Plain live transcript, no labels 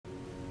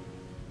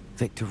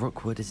Victor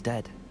Rookwood is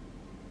dead.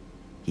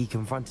 He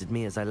confronted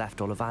me as I left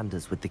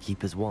Ollivander's with the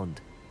Keeper's wand.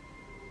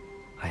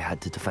 I had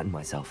to defend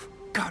myself.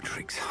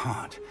 Godric's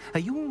heart. Are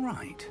you all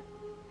right?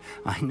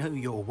 I know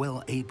you're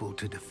well able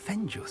to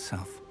defend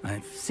yourself.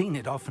 I've seen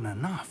it often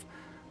enough.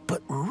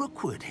 But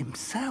Rookwood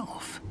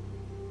himself...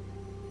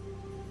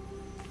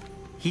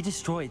 He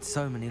destroyed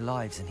so many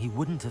lives and he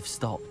wouldn't have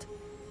stopped.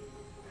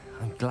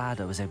 I'm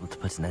glad I was able to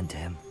put an end to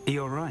him.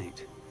 You're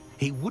right.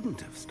 He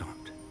wouldn't have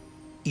stopped.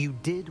 You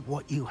did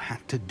what you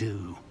had to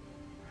do.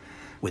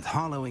 With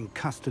Harlow in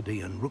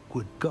custody and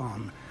Rookwood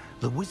gone,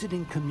 the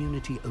wizarding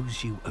community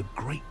owes you a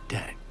great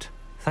debt.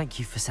 Thank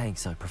you for saying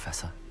so,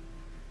 Professor.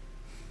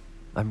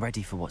 I'm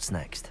ready for what's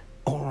next.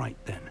 All right,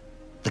 then.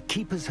 The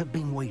Keepers have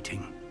been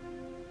waiting.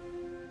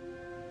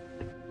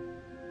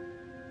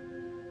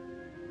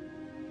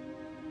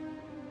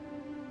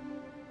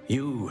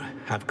 You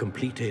have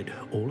completed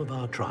all of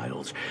our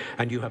trials,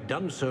 and you have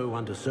done so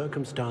under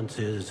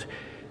circumstances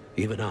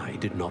even I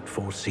did not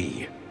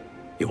foresee.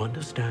 You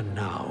understand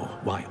now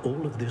why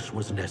all of this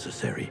was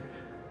necessary.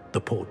 The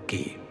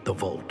portkey, the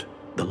vault,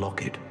 the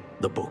locket,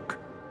 the book,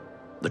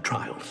 the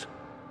trials.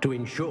 To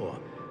ensure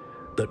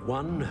that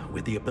one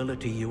with the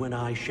ability you and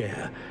I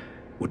share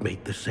would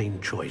make the same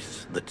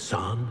choice that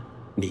San,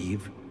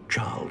 Neve,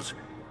 Charles,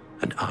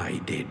 and I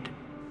did.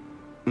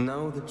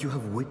 Now that you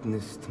have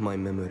witnessed my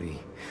memory,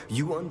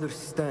 you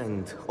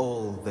understand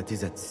all that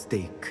is at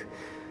stake.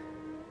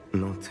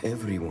 Not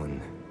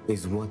everyone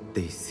is what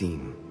they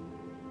seem.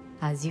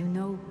 As you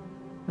know,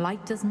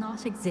 light does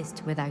not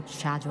exist without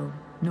shadow,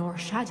 nor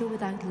shadow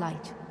without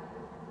light.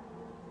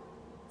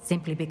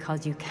 Simply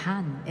because you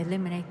can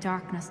eliminate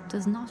darkness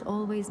does not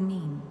always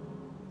mean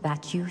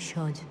that you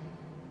should.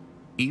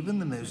 Even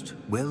the most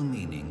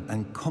well-meaning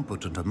and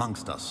competent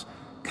amongst us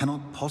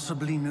cannot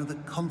possibly know the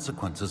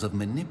consequences of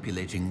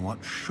manipulating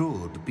what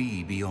should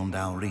be beyond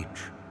our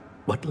reach.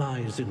 What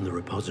lies in the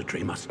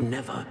repository must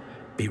never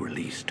be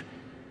released.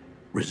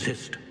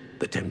 Resist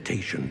the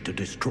temptation to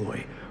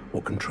destroy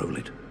or control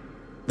it.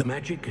 The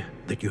magic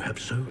that you have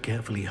so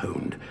carefully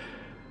honed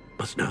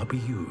must now be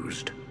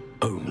used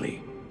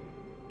only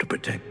to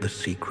protect the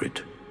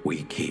secret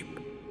we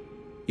keep.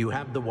 You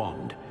have the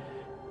wand.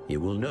 You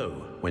will know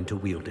when to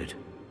wield it.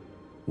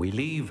 We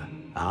leave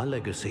our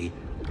legacy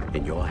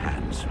in your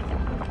hands.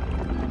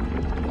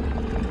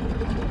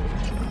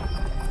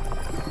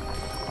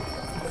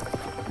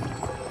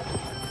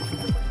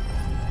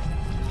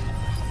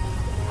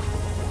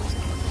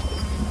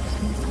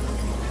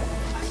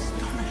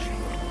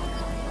 Astonishing.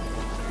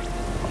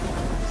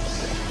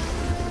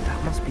 That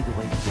must be the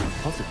way to the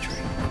repository.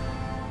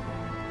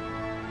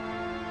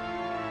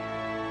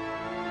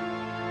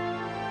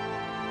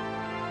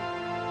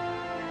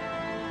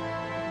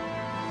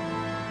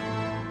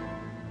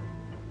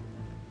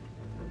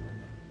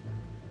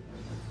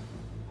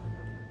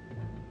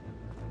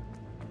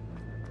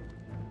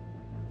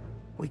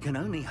 We can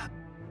only...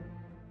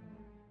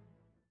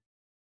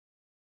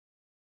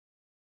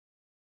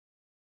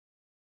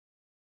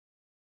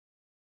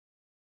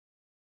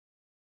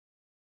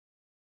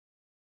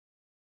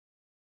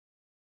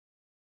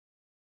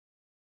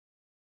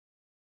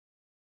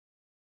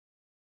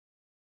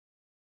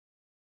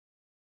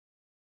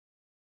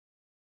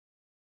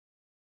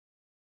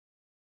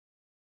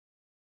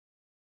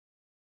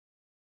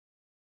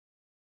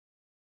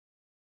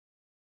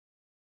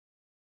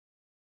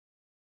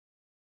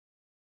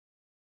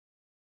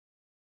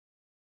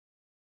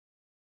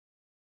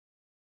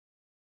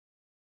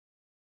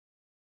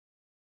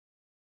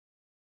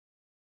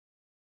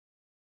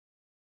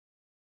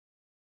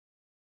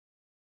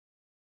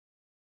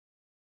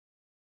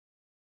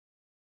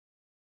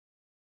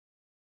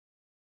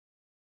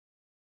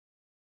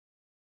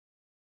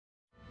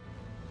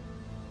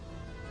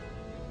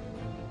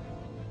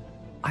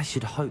 I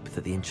should hope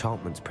that the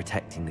enchantments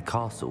protecting the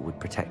castle would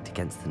protect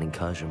against an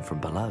incursion from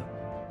below.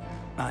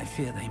 I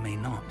fear they may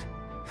not.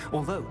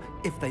 Although,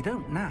 if they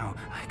don't now,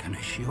 I can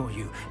assure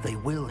you they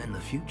will in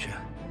the future.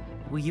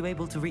 Were you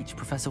able to reach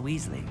Professor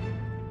Weasley?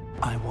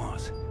 I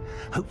was.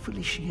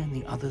 Hopefully she and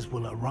the others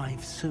will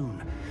arrive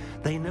soon.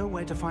 They know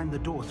where to find the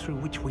door through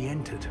which we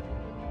entered.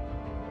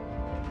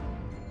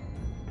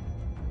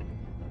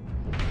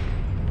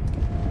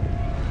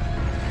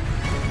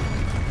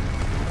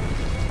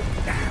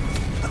 Damn,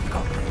 the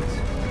goblins.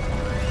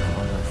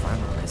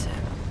 Family is here.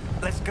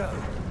 Let's go.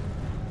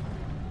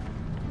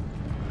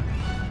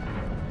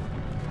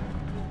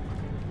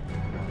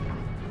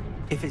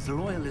 If his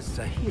loyalists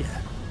are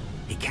here,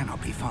 he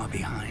cannot be far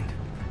behind.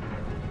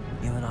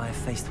 You and I have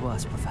faced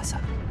worse, Professor.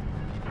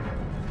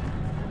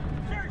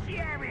 Search the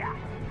area!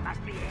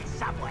 Must be here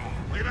somewhere.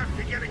 We must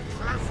be getting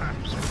closer.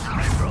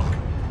 Pembroke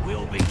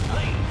will be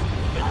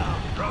pleased with our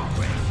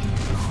progress.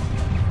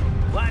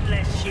 One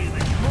less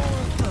human,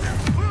 more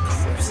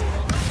food.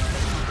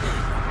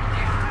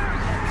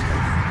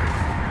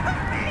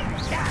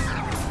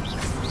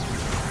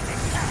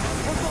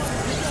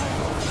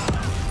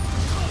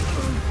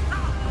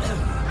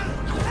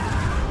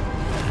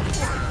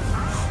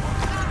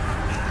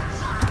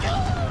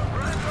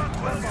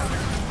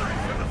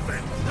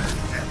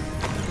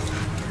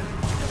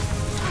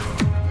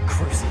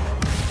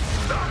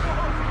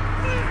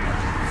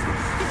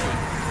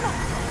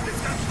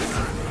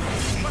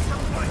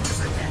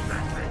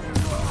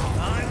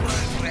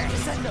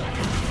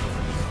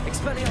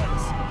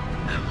 Expelliarmus!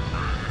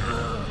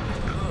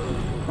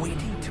 We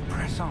need to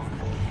press on.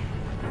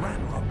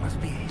 Ranrock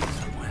must be here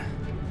somewhere.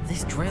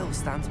 This drill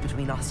stands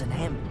between us and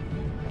him.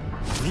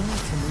 We need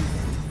to move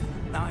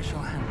it. I shall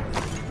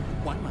handle it.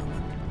 One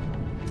moment.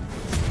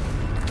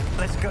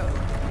 Let's go.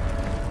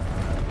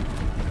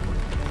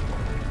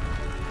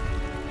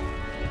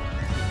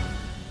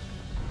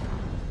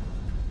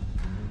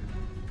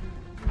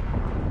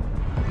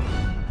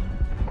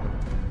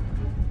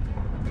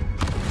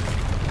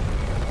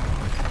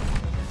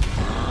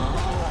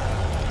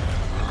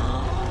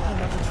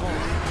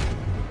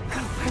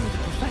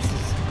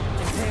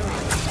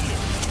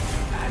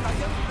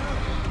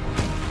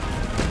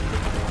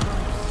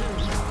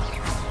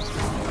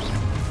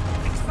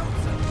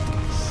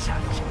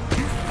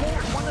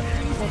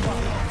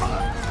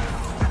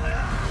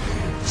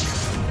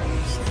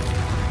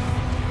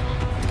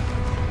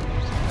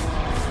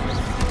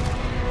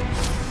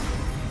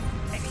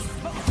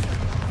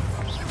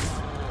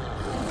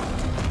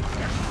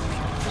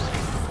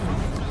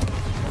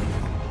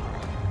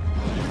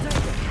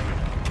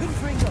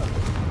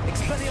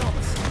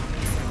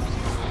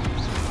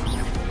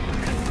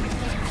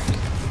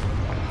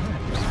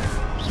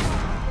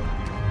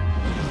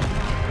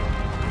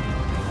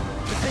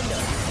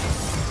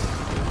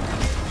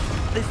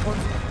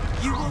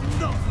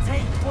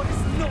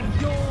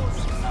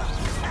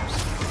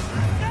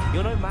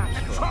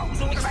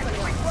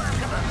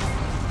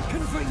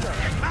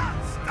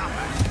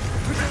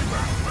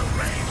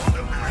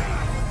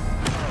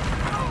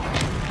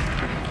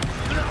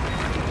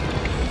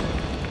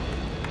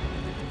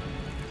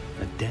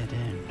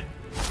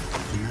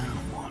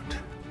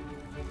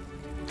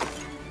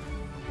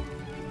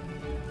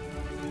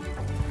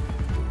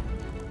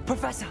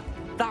 Professor,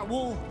 that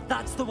wall,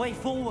 that's the way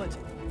forward.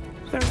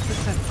 Very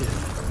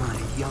perceptive, my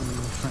young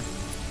friend.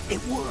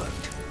 It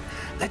worked.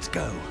 Let's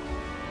go.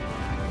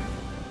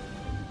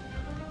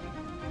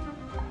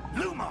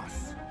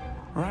 Lumos!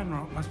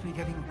 Ranrock must be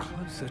getting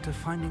closer to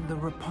finding the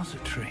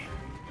repository.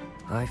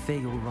 I fear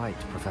you're right,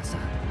 Professor.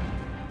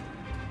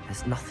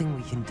 There's nothing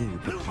we can do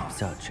but keep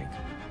searching.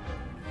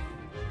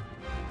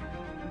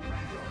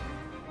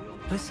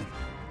 Listen,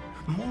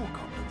 more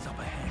goblins up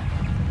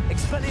ahead.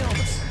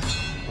 Expelliarmus!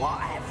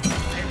 Why? It's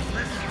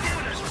the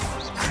students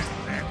and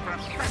their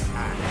professor.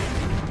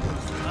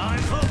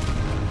 I'm hooked.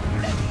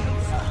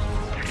 Leviosa.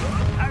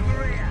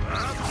 Over here.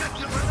 I'll get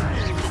you with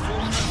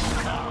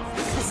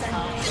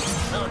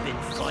I've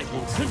been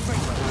fighting since all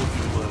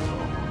you were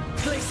on.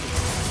 Glacier!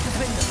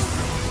 Defender!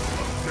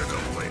 Get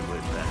away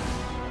with that.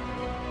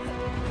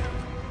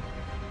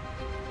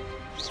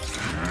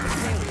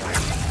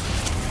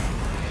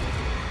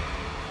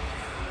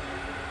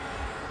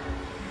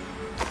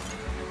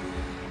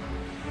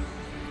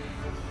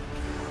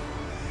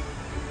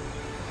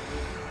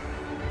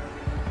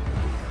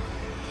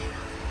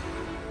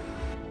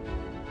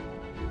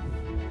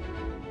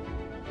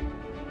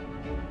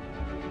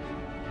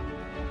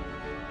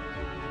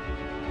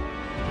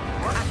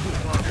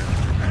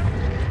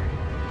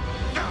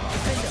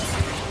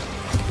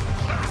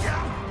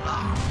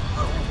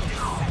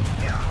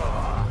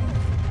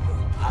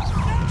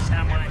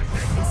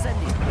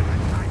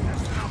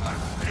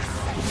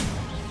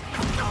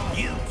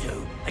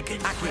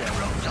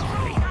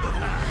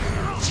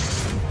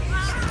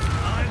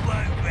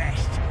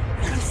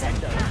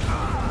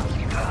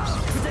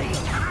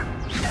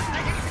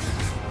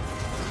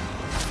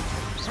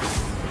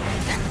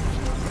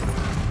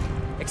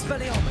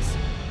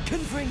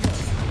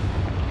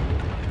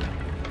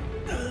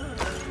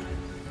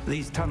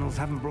 These tunnels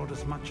haven't brought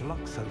us much luck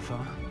so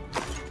far.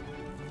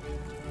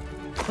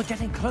 We're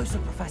getting closer,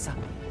 Professor.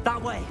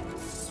 That way.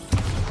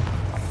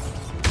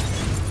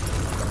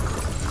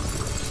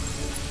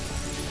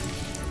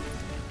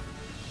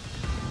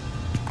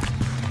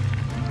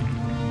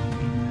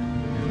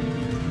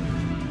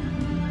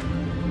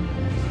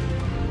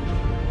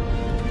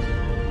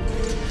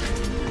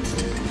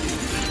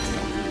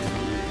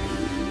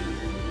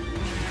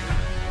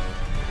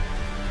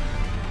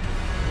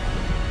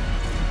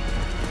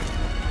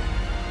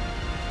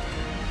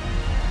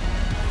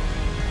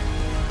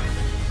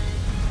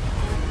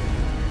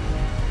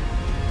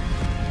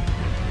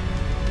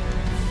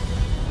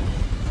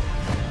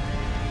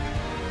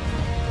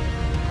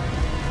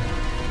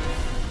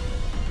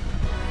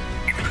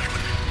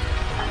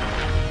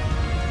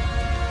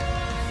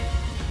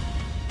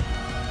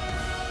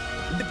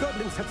 The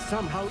goblins have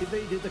somehow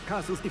evaded the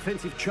castle's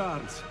defensive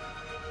charms.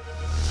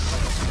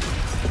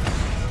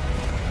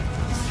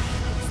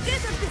 Steer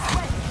them this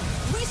way!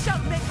 We shall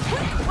make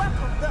quick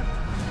work of them!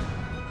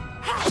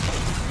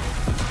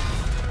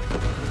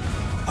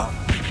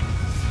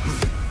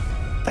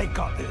 They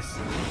got this.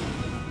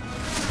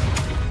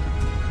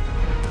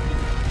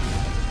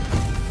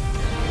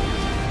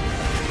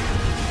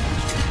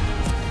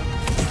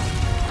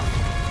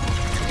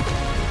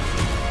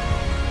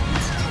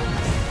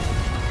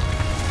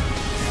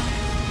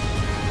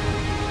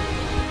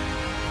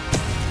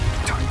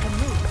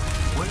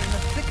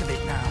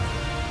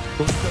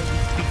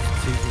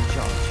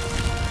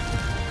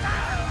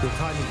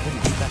 timing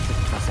couldn't be better,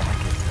 Professor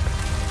Hackett.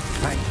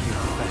 Thank you,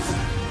 Professor.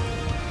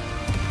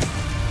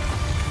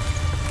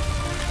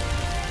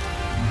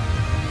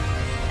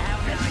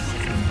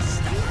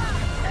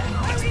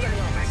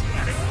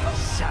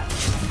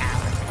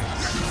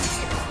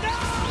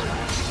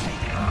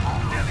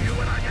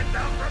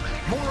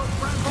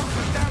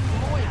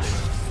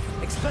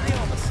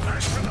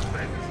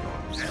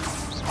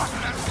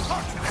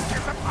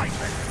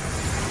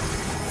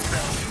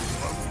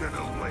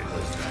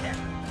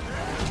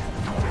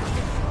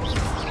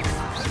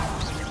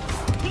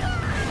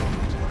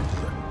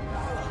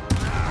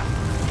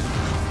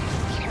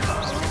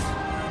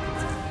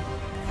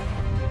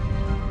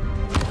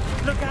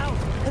 Look out!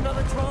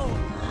 Another troll!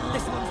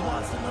 This one's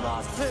worse than the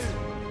last two!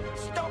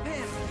 Stop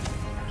him!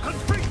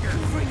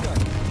 Confringo!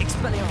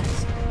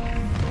 Expelliarmus!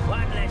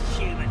 One less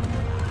human.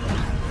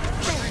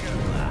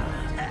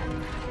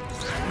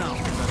 Now,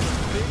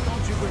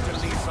 aren't you going to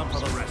leave some for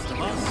the rest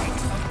of us?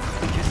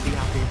 We couldn't be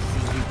happier to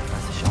see you,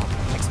 Professor Sharp.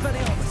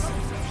 Expelliarmus!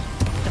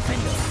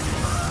 Defender!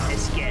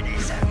 Let's get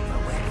this over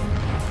with.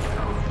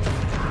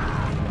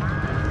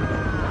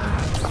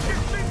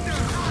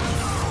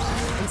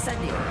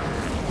 Incendio!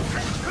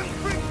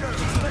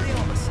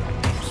 Expelliarmus!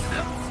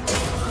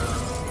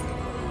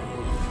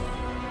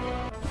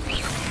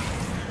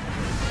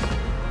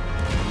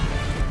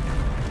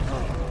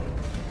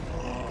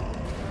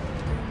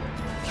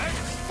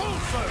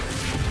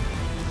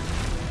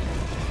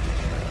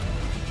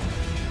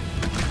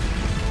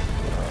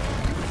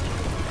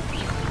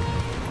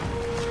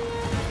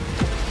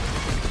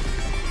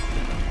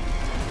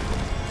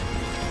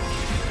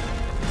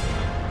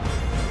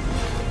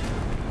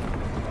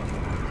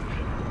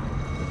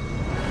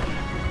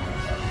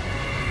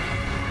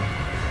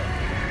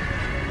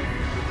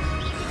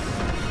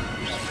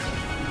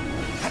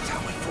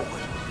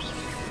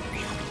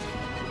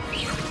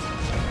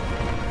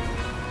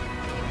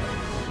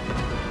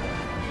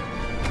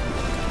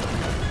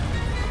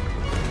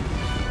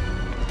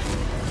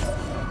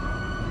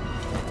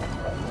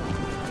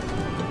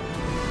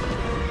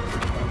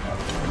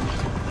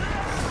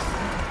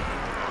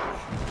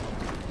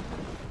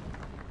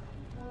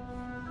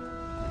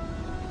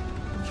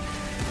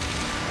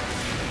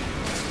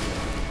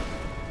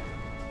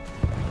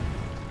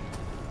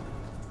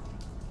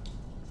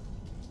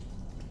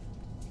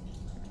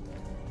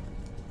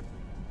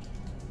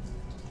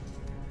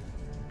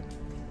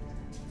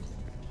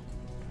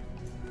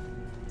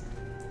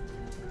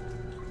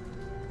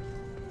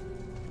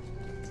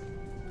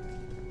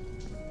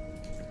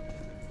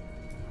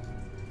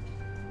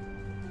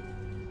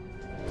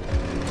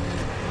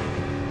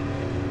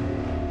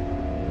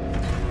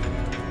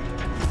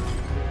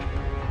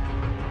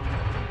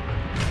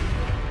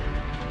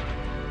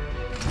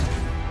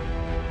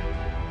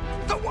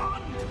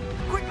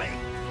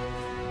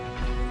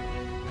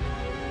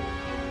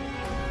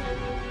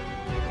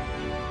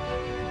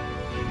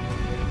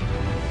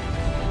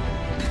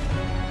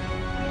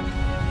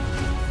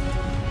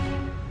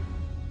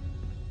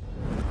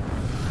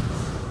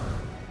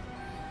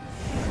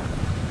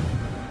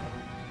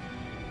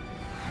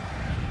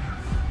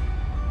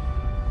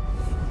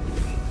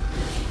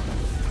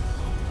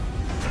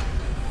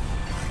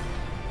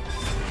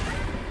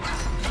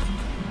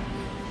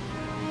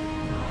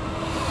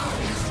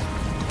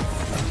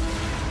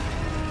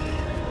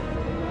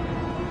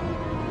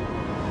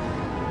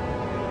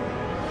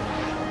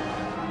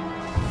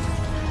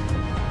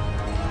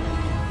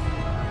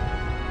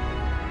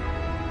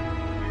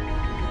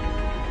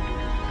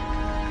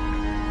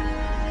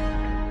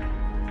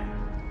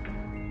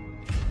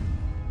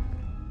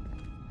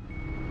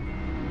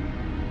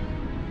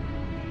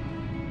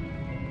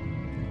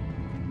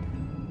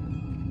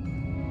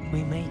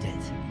 We made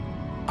it.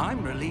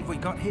 I'm relieved we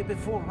got here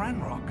before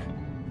Ranrock.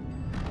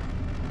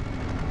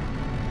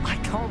 I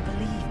can't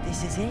believe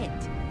this is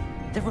it.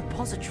 The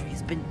repository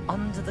has been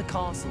under the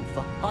castle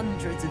for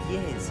hundreds of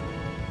years.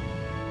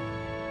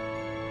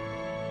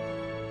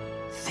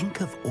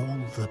 Think of all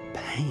the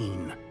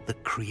pain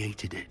that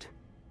created it.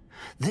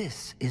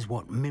 This is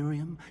what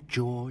Miriam,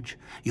 George,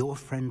 your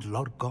friend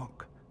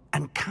Lodgok,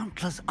 and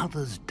countless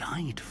others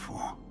died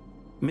for.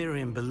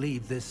 Miriam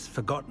believed this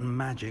forgotten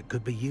magic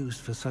could be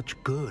used for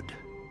such good,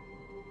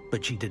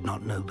 but she did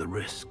not know the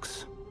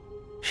risks.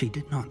 She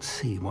did not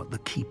see what the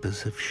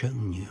Keepers have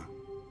shown you,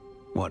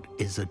 what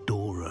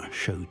Isadora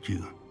showed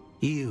you.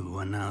 You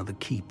are now the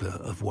Keeper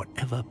of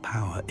whatever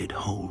power it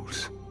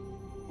holds.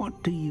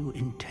 What do you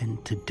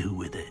intend to do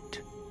with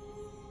it?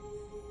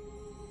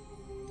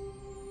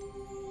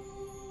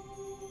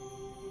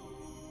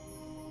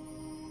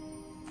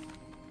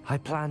 I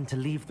plan to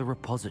leave the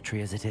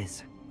repository as it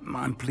is.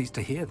 I'm pleased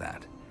to hear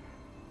that.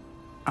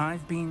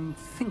 I've been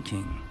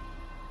thinking.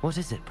 What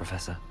is it,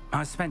 Professor?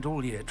 I spent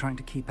all year trying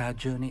to keep our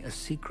journey a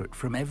secret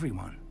from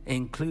everyone,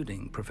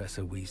 including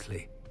Professor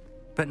Weasley.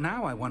 But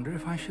now I wonder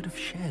if I should have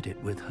shared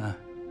it with her,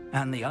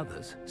 and the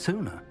others,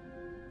 sooner.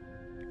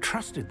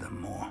 Trusted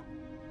them more.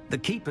 The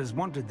Keepers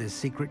wanted this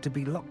secret to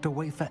be locked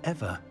away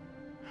forever.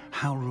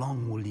 How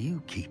long will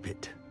you keep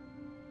it?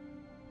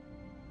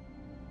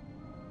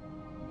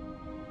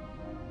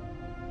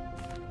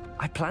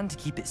 I plan to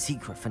keep it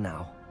secret for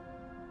now.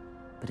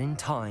 But in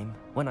time,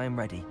 when I'm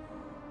ready,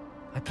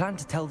 I plan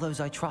to tell those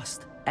I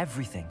trust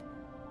everything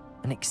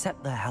and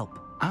accept their help.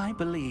 I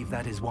believe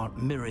that is what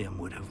Miriam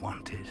would have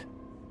wanted.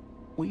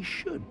 We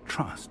should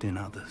trust in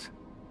others.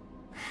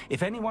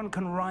 If anyone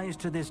can rise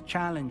to this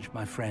challenge,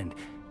 my friend,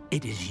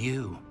 it is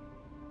you.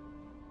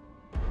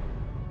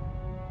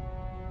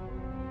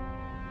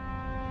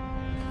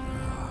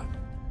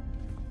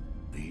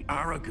 The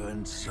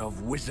arrogance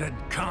of wizard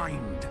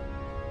kind.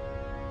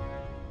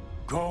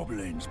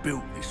 Goblins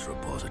built this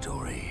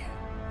repository.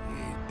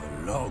 It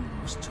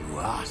belongs to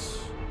us.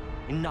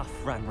 Enough,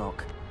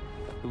 Ranrock.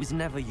 It was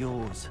never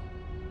yours.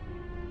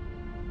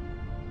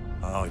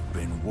 I've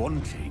been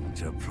wanting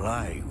to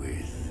play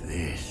with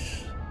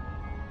this.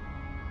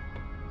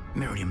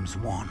 Miriam's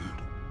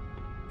wand.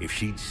 If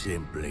she'd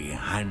simply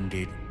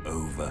handed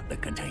over the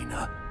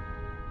container,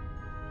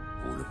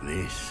 all of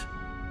this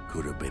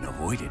could have been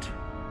avoided.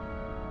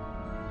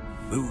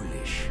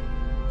 Foolish,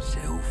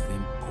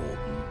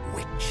 self-important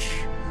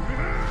witch.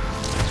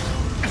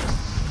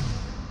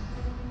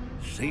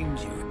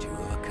 Seems you were two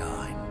of a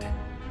kind.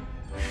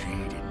 She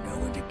didn't know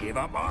when to give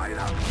up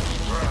either.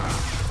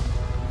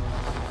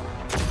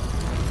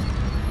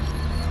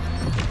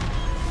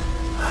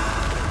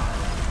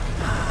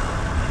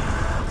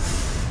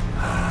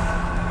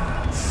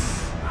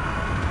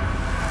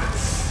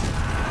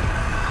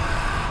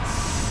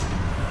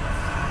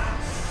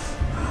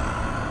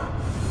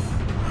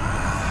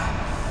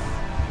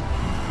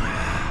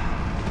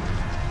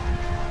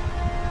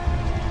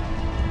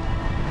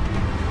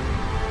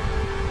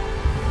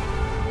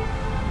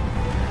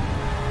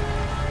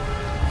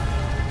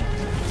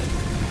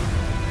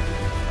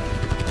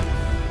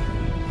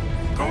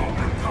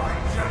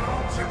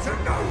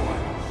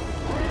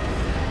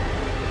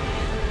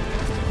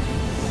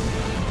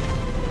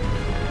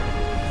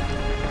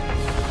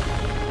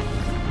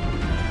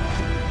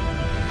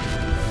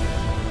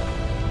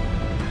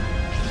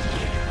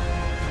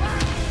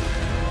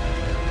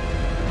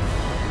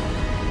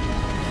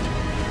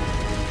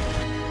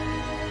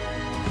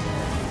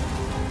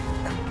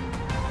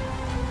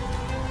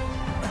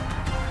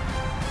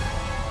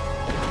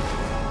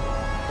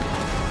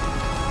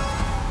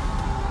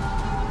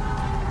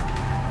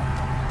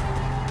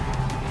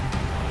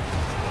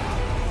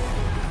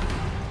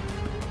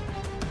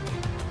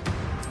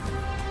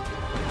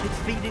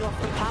 Feeding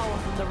off the power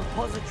from the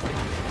repository.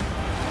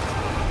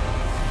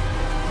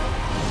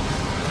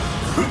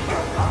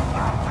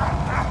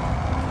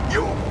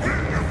 Your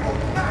beautiful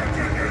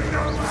magic is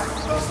no match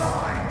for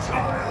mine,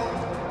 child!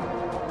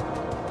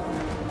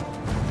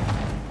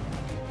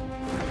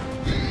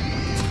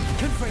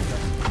 Confringo.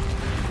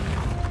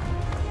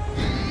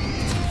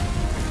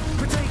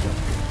 Potato.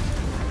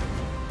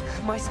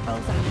 My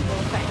spells have no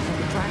effect on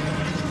the dragon.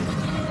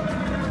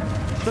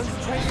 Those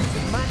traces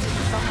of magic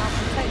are somehow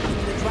protecting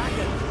the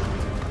dragon.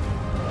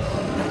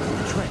 That's the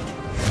trick.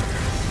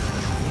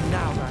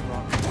 Now,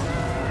 Ranrock.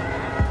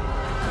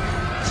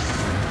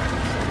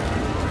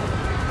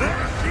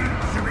 There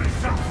seems to be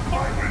some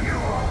fighting you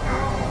are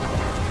now.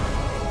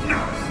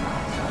 No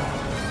matter.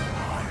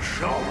 I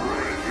shall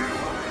rid you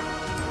of it.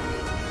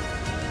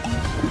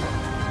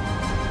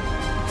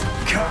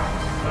 Come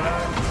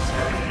and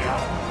stay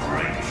up,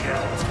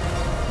 Rachel.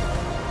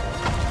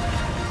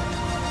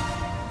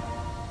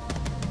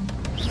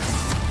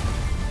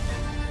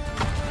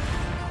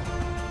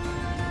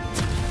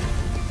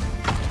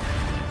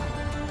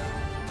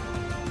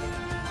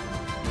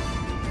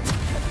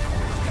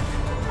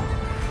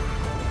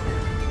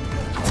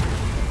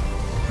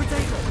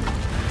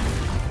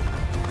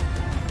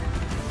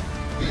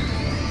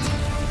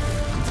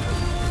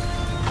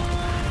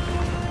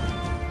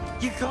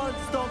 You can't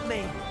stop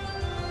me!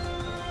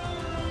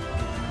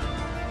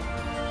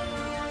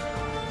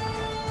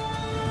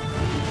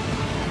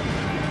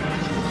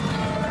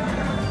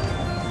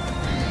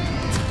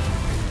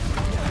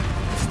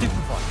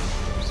 Stupefy.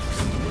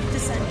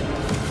 Descend.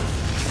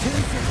 Two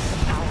senses of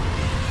power.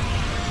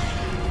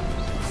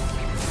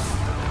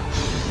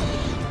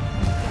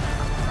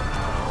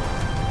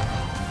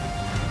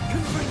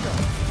 Confringo.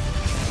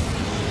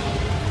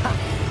 Ha!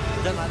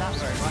 Don't like that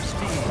very much,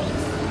 do you?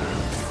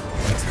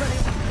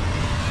 Expelliarmus.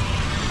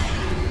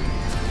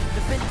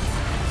 Defense.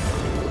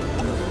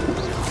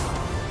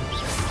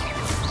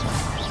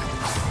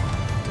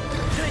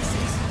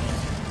 Glaciers.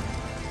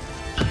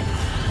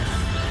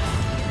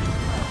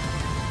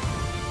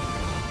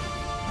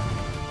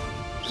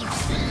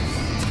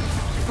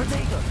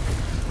 Potato.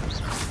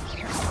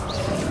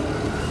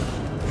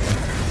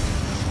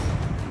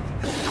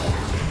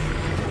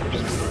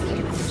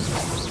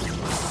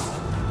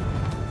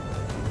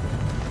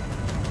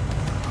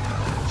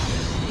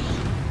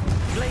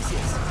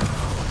 Glaciers.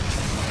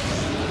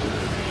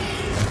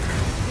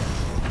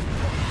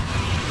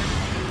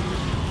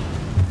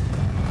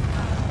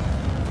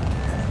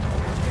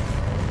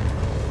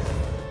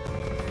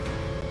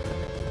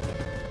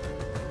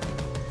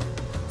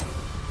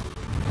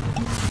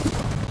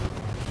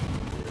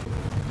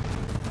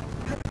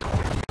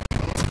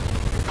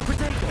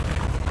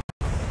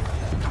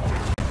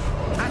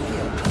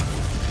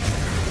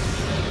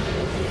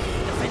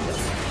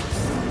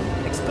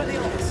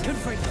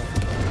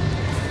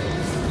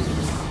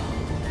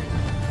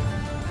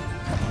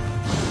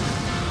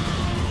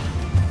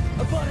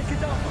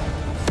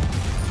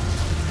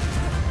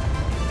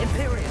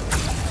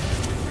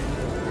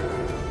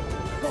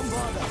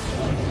 Bombarda!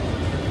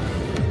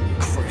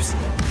 Crucial!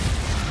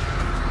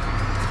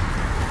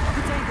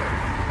 Potato!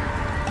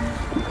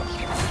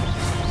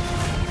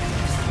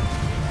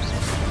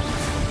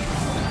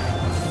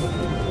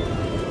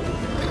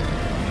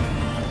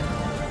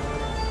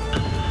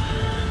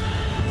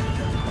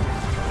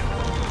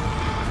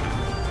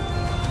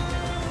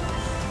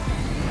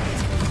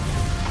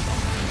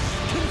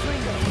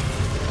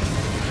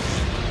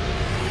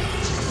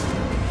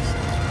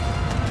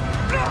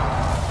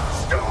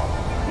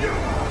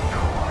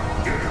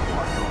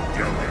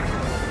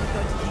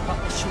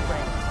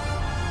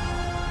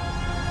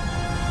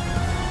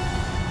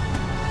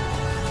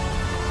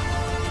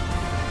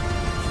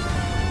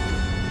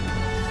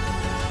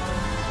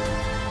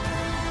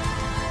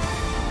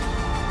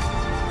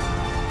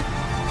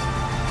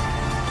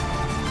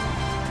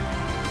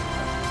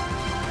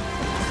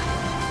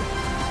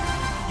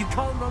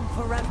 Can't run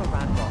forever,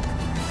 Ranrock.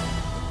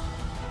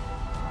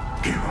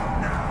 Give up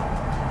now.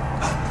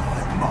 I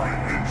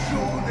might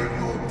ensure that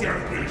your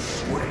death is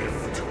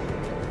swift.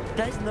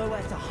 There's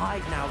nowhere to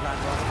hide now,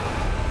 Ranrock.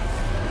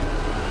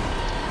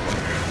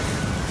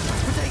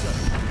 Potato!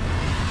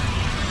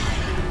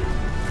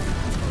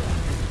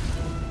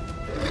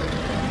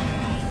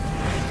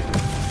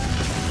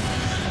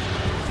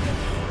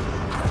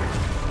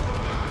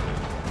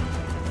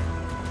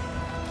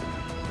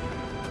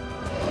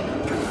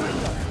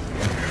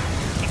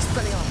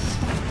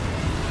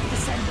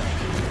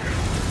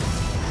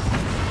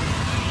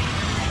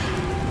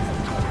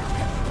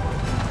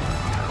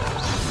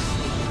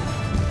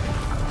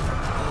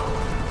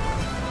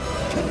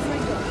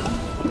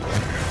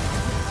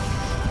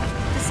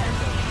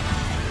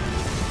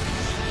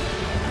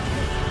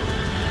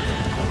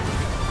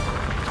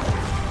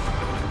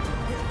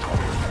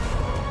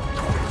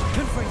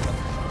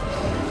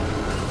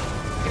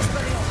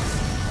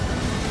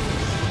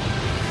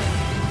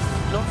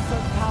 Not so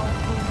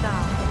powerful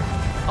now,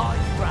 are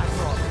you,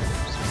 Ranrock?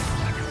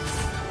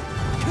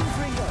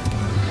 Confringo!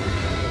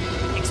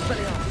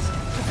 Expelliarmus!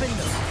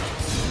 Defender!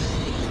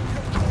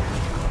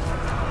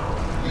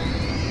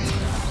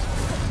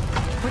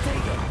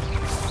 Potato!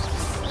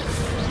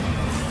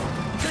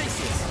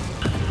 Glacius!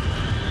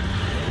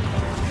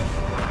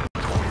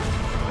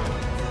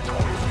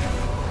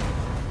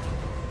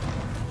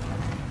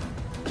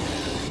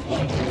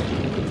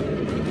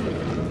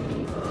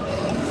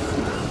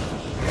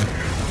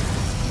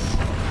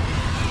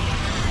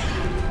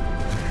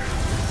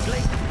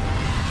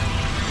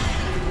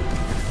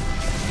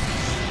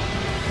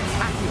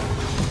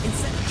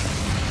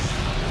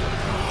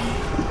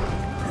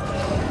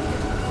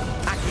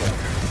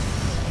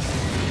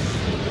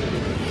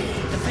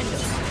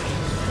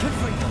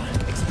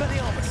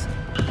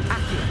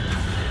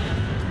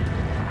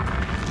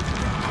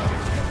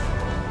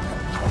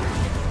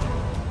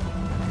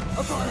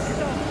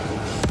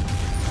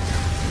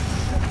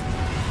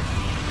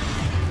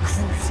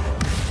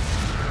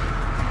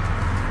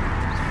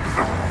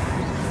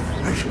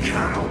 This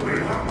cannot be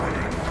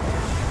happening.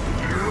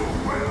 You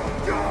will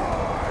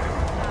die.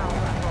 Now,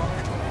 Ranrock.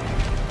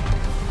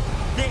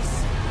 This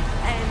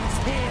ends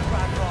here,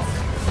 Ranrock.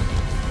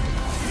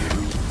 You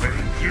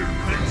think you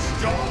can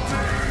stop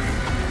me?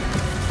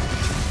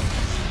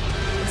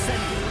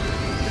 Incendio.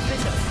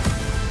 Defender.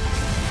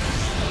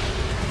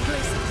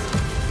 Glacius.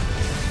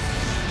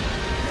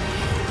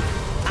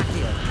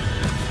 Accio.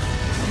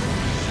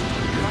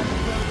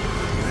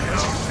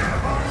 They'll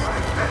never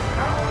let this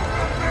power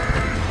from me.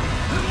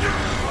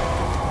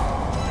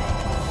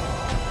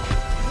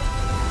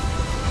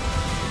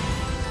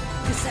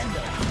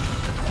 Descendo.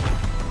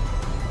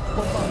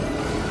 Bombard.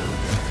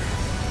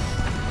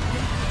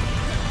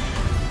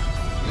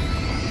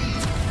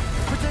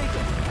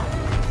 Potato.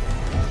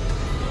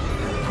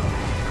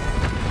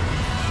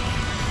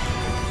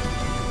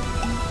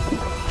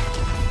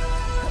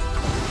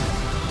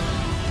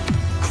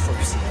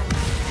 Crucial.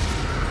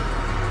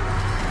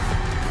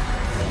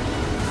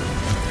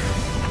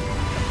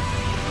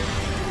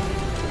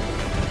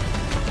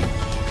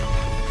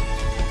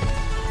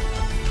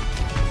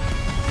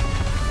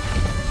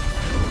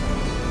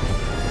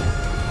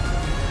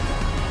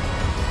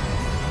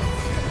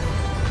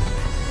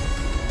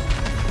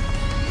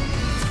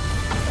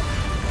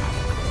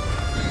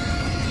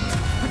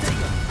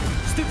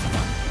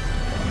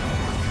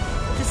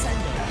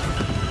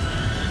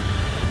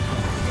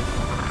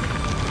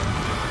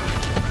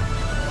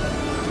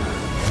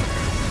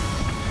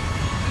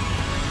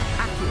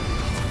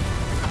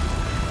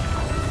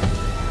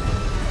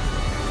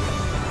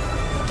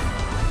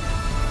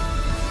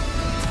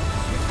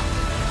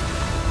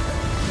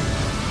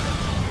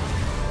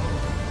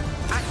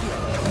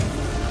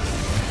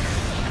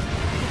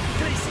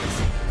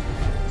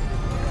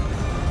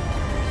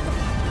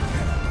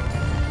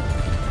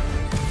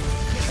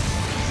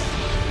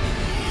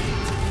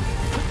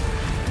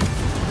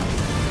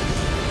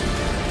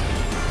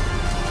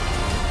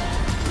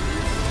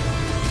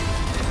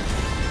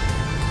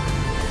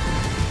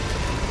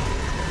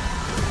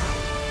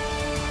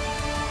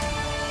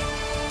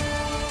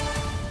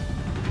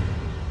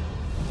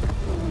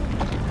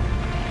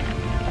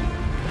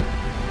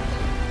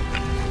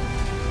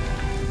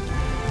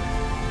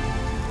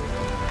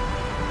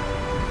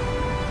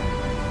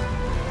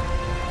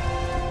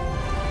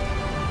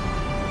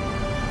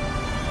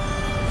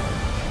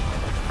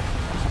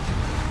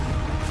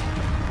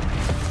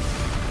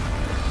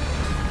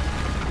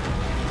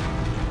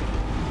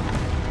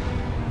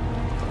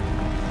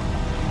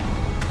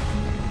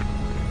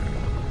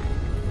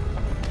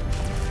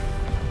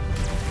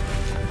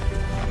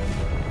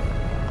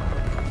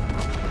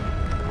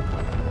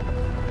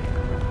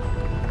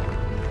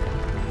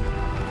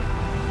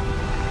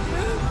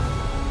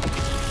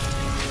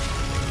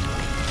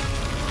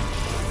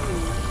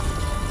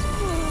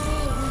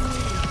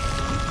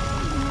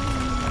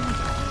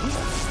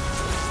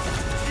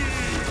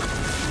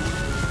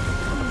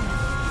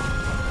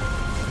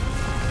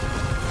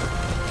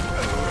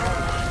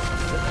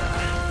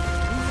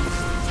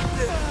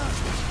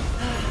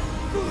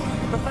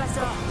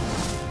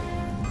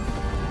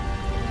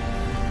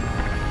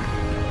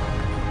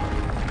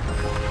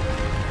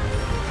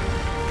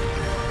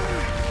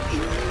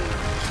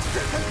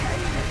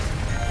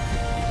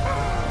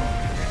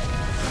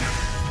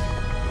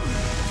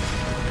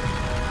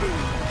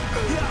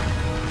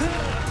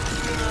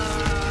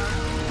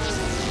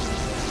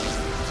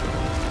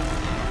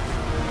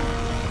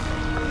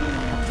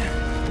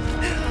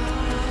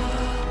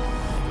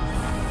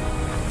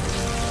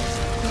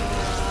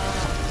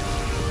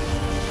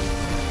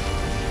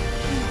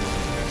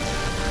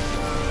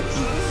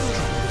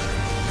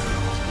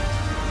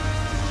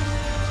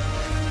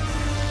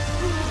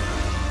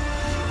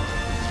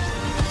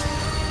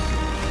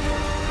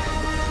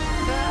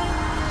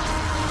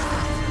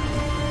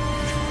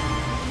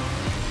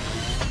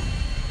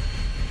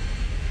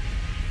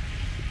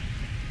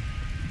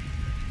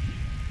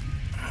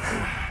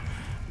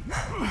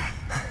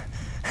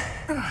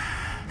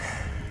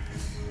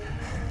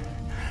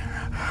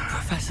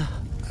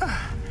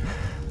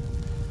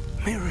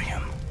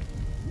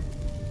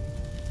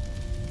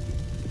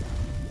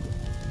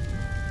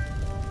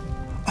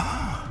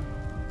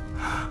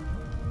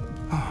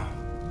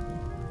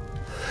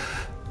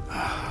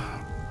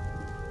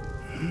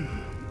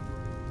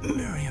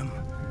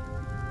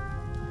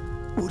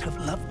 would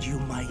have loved you,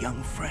 my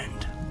young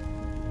friend.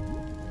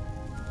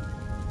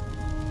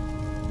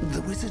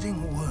 The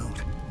wizarding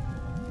world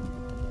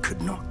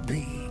could not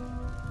be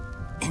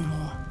in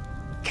more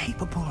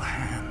capable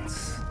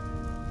hands.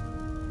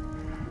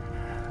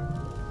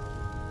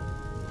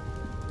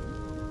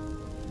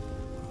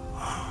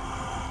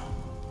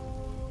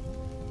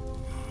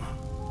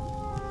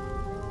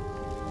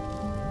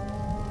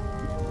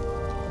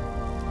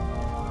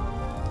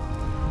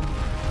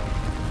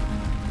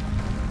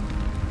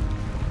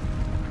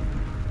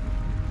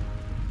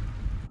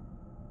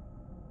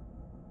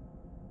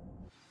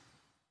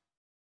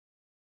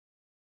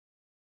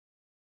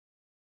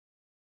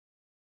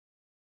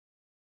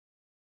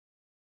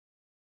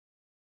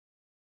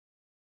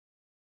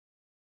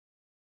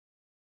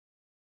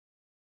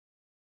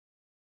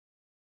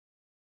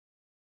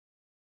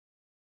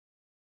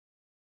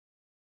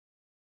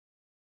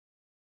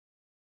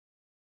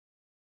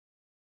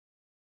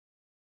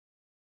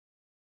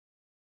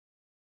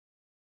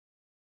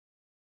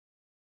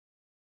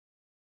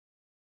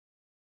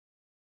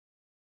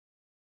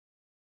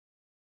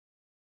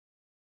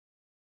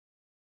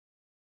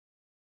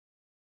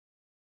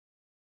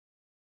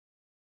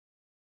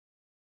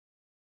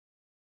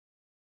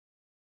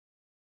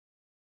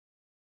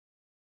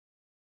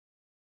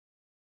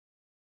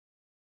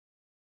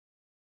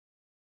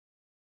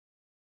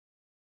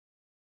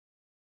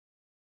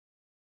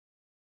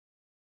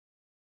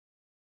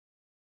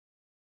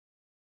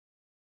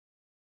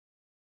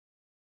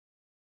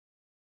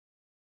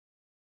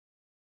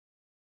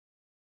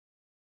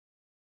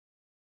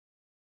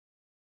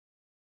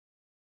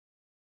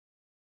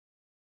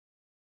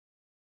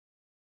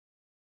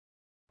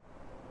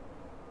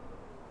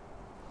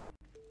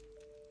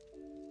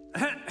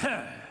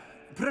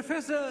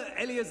 Professor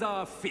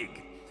Eleazar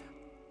Fig.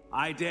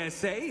 I dare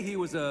say he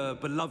was a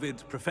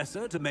beloved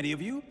professor to many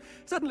of you,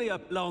 certainly a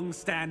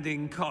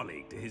long-standing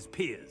colleague to his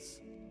peers.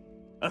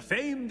 A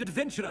famed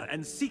adventurer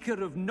and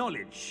seeker of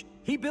knowledge,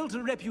 he built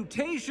a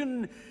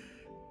reputation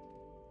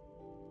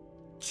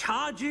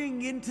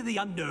charging into the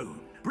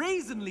unknown,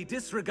 brazenly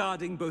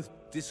disregarding both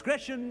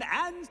discretion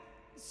and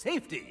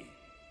safety,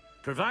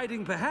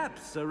 providing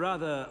perhaps a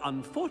rather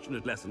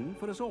unfortunate lesson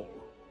for us all.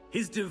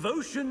 His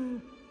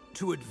devotion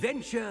to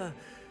adventure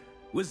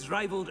was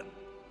rivaled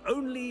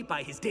only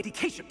by his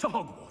dedication to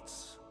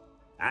Hogwarts.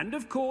 And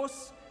of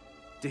course,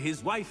 to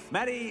his wife,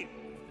 Midi,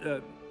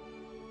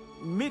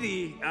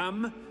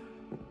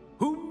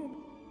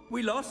 whom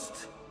we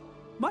lost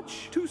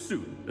much too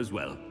soon as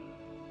well.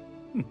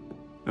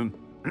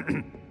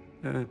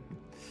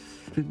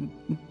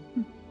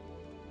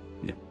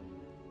 Yeah.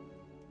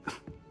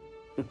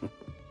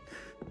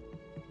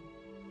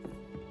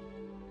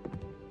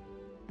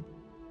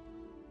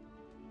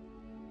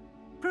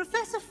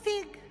 Professor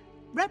Fig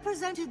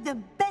represented the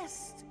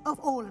best of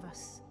all of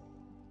us.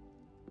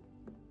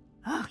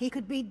 Oh, he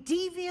could be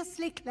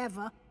deviously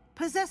clever,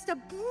 possessed a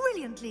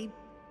brilliantly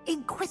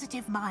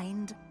inquisitive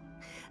mind,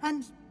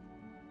 and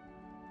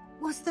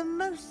was the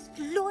most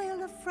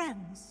loyal of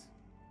friends.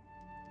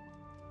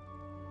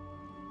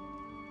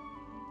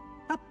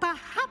 But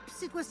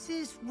perhaps it was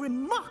his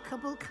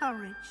remarkable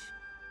courage,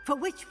 for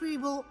which we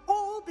will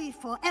all be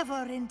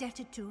forever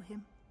indebted to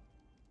him.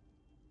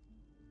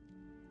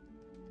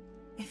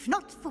 If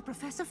not for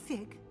Professor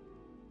Fig,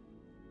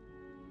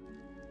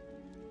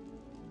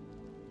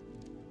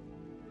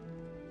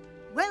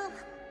 well,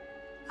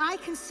 I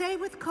can say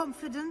with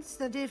confidence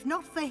that if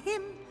not for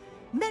him,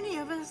 many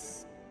of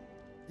us,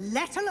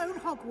 let alone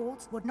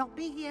Hogwarts, would not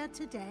be here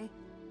today.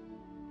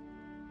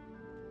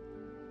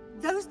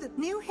 Those that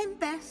knew him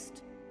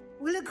best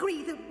will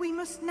agree that we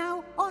must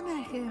now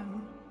honor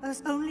him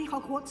as only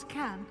Hogwarts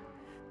can,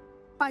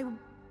 by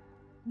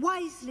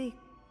wisely,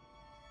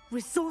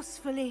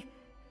 resourcefully,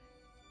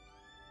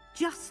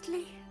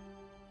 justly,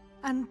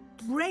 and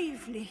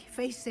bravely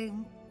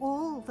facing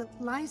all that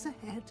lies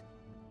ahead.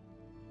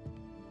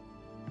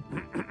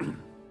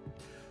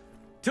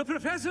 To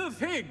Professor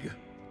Fig!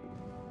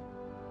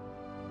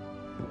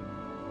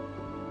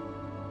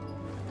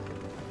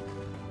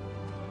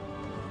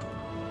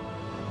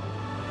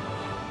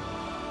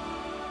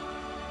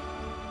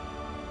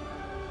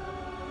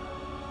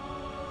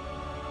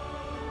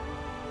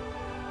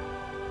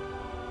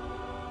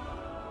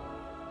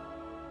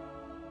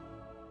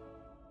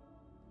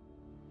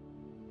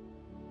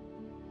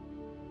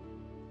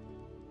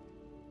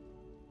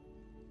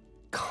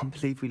 Can't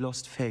believe we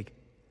lost Fig.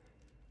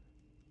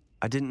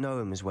 I didn't know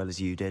him as well as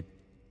you did,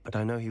 but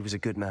I know he was a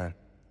good man.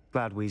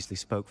 Glad Weasley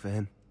spoke for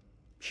him.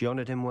 She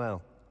honored him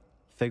well.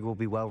 Fig will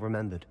be well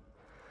remembered.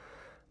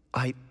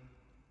 I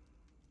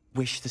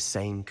wish the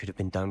same could have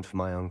been done for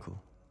my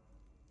uncle.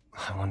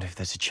 I wonder if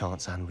there's a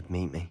chance Anne would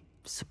meet me.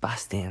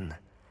 Sebastian,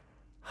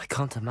 I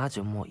can't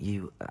imagine what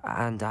you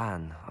and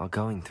Anne are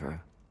going through.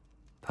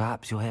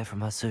 Perhaps you'll hear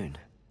from her soon.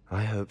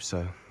 I hope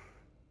so.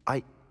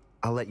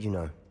 I'll let you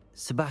know.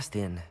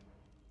 Sebastian,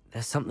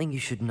 there's something you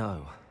should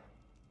know.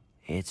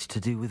 It's to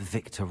do with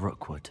Victor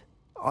Rookwood.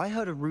 I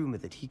heard a rumor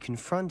that he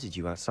confronted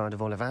you outside of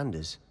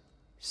Ollivander's.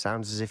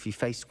 Sounds as if you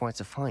faced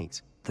quite a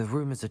fight. the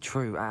rumors are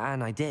true,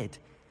 and I did.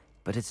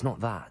 But it's not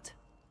that.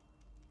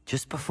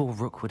 Just before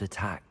Rookwood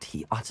attacked,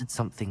 he uttered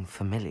something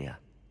familiar.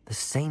 The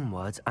same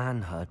words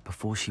Anne heard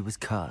before she was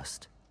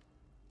cursed.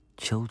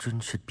 Children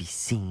should be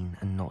seen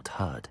and not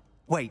heard.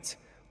 Wait,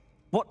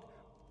 what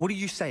are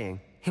you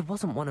saying? It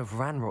wasn't one of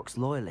Ranrock's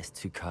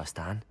loyalists who cursed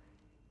Anne.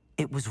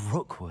 It was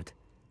Rookwood.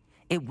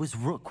 It was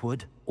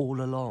Rookwood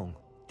all along.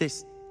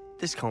 This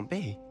can't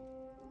be.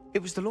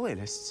 It was the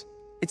loyalists.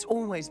 It's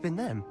always been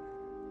them.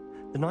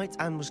 The night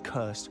Anne was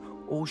cursed,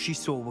 all she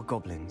saw were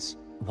goblins.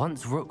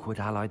 Once Rookwood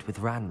allied with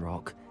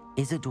Ranrock,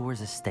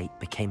 Isadora's estate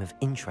became of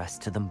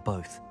interest to them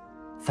both.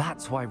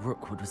 That's why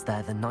Rookwood was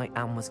there the night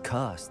Anne was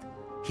cursed.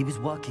 He was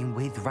working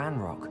with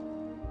Ranrock.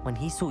 When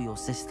he saw your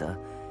sister,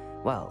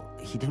 well,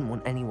 he didn't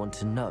want anyone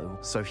to know.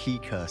 So he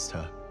cursed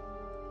her.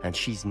 And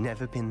she's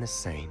never been the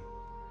same.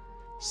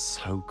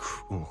 So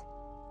cruel.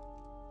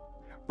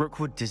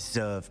 Rookwood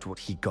deserved what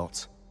he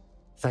got.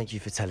 Thank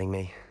you for telling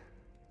me.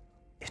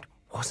 It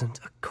wasn't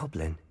a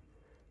goblin.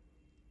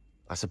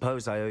 I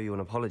suppose I owe you an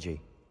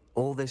apology.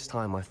 All this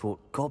time I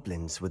thought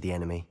goblins were the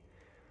enemy.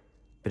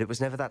 But it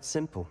was never that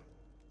simple.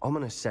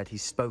 Ominous said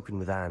he's spoken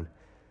with Anne.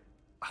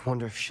 I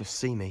wonder if she'll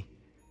see me.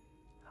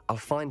 I'll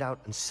find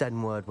out and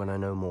send word when I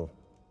know more.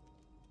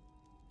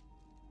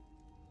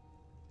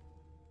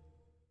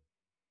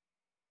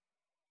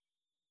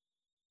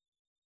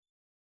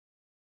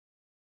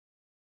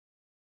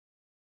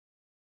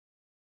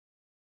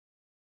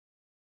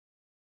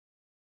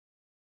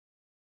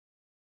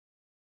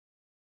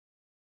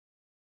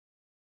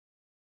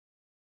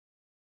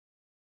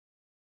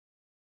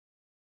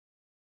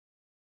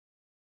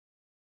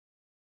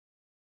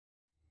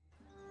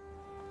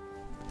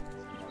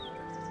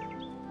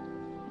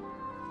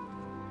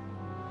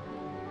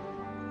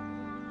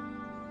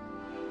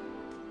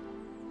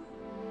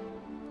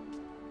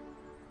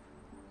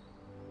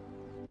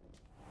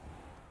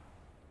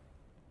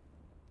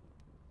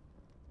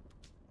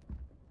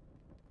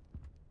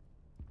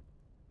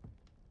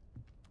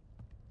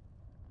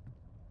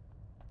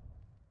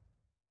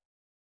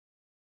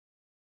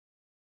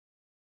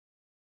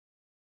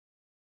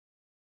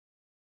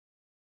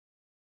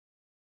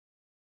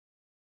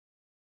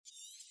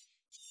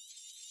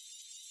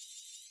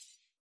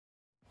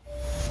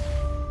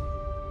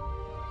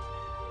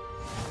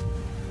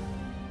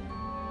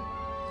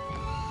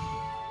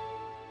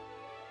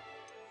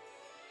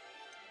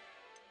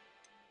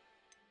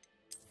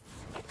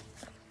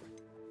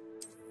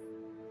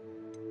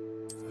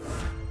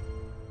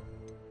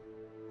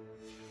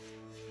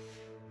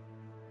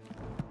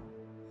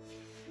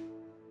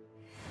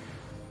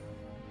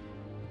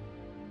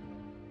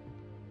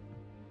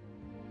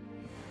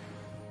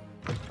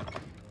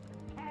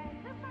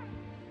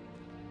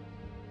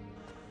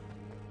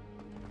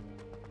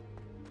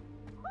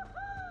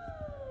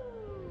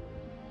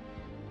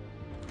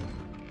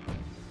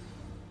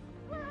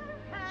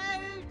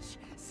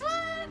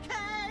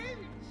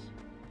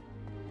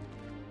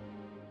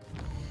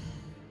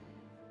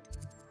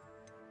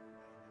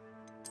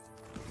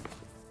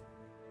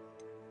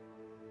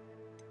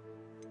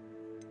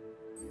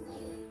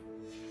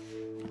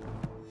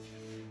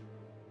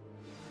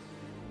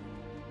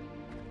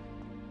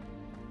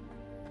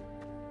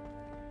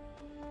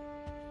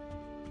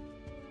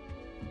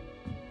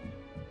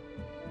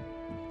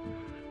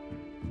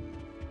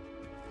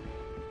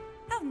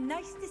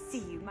 Nice to see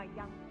you, my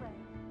young friend.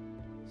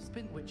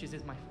 Spin Witches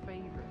is my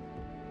favorite.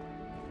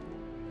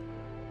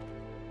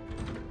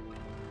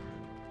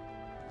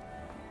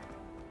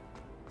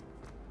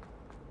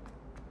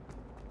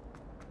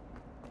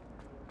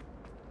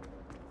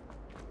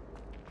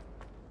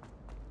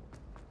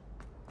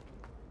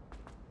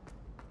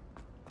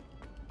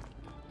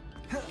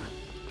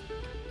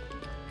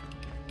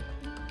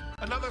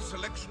 Another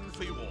selection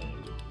for you all.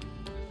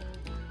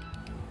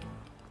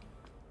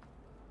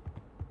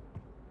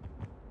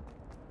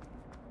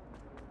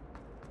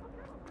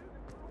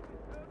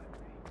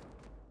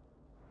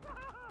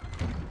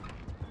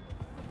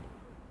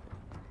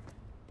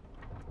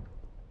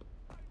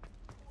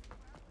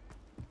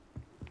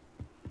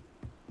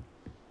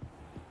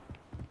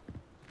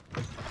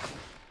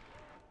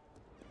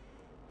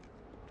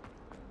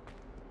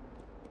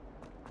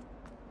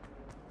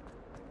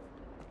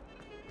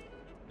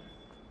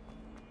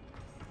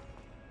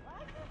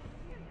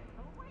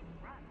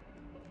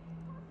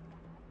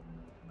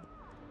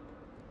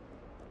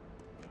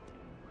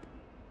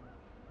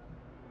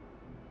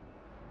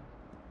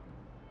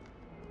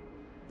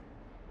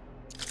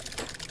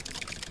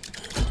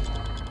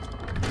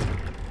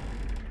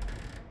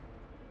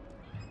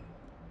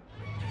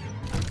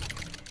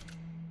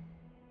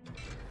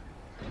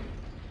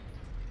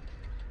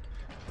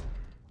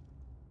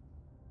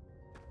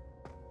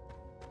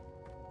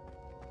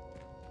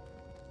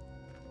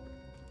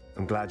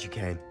 I'm glad you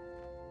came.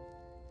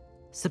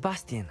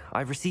 Sebastian,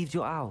 I received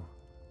your owl.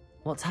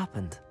 What's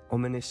happened?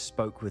 Ominis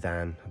spoke with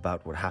Anne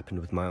about what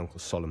happened with my Uncle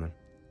Solomon.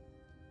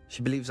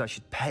 She believes I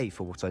should pay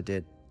for what I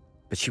did,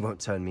 but she won't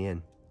turn me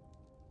in.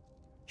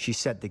 She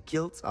said the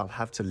guilt I'll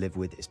have to live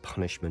with is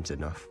punishment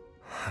enough.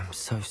 I'm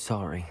so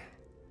sorry.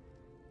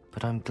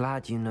 but I'm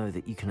glad you know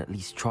that you can at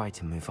least try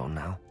to move on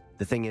now.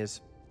 The thing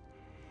is,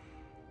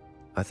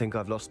 I think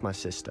I've lost my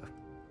sister,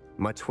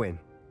 my twin,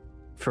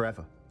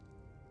 forever.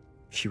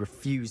 She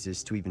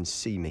refuses to even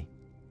see me.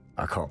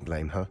 I can't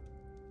blame her.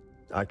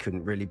 I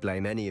couldn't really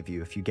blame any of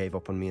you if you gave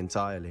up on me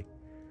entirely.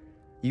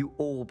 You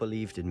all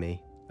believed in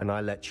me, and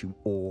I let you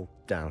all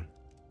down.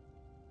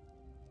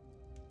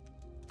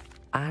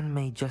 Anne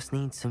may just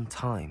need some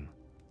time.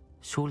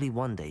 Surely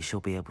one day she'll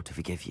be able to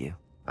forgive you.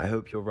 I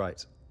hope you're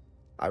right.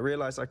 I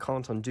realize I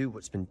can't undo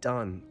what's been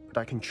done, but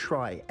I can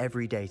try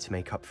every day to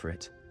make up for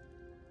it.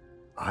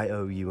 I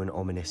owe you and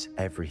Ominous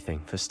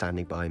everything for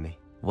standing by me.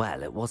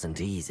 Well, it wasn't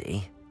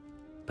easy,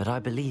 but I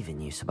believe in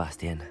you,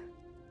 Sebastian.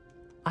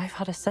 I've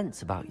had a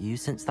sense about you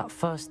since that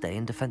first day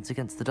in Defense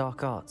Against the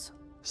Dark Arts.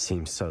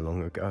 Seems so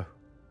long ago.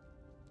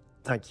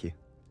 Thank you.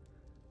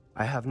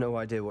 I have no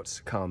idea what's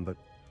to come, but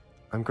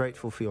I'm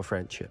grateful for your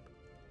friendship.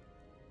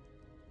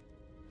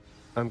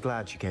 I'm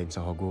glad you came to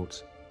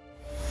Hogwarts.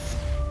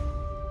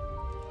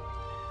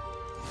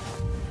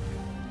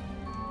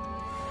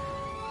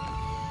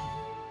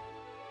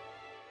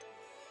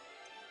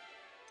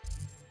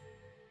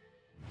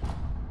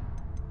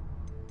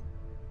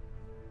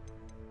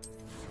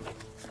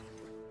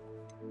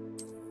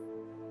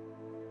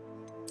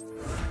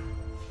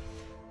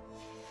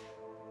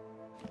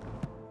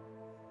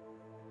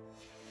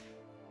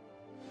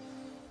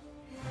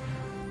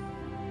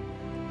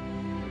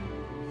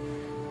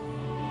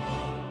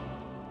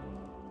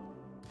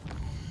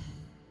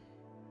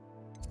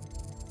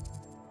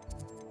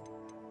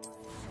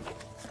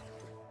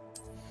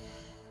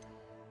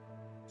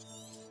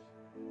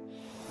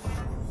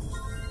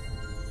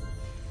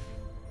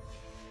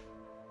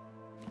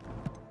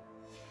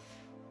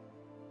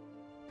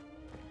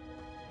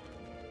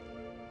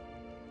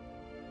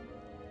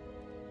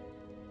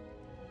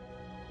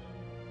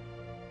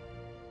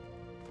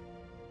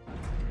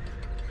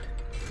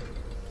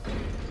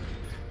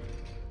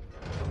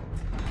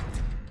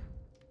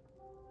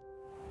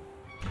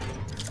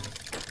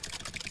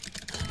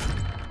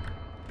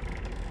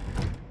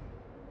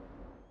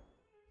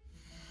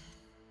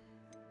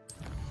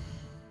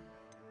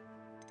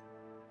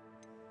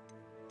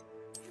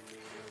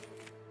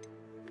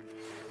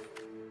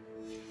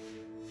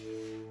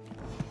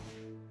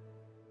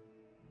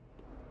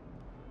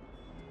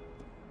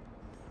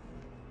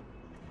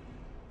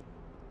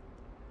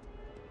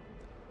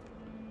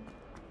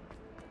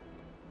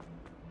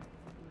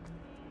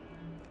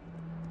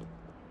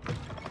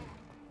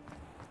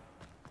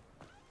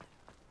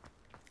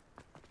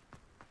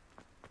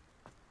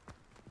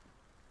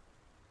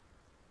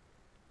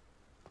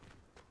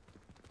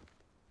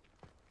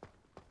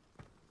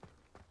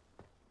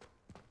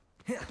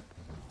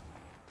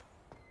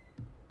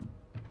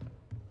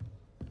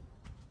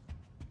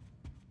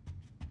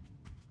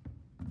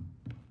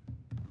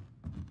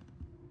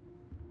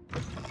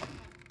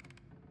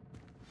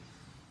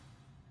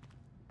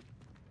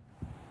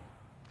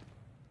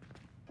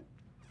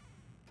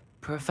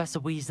 Professor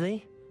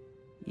Weasley,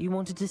 you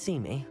wanted to see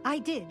me? I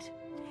did.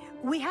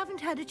 We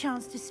haven't had a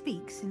chance to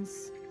speak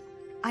since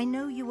I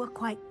know you were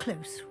quite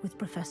close with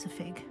Professor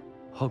Fig.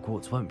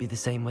 Hogwarts won't be the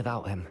same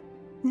without him.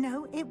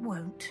 No, it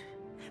won't.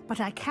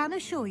 But I can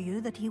assure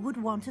you that he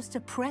would want us to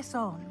press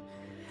on,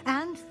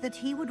 and that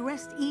he would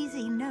rest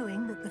easy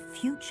knowing that the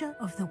future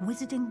of the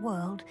wizarding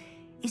world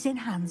is in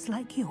hands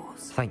like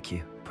yours. Thank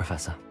you,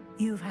 Professor.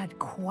 You've had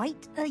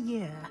quite a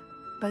year,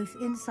 both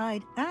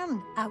inside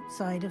and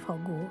outside of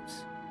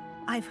Hogwarts.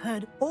 I've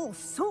heard all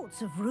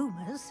sorts of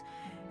rumors.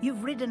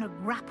 You've ridden a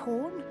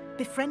graphorn,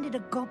 befriended a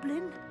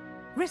goblin,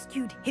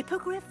 rescued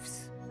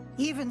hippogriffs,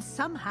 even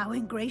somehow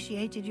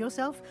ingratiated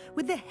yourself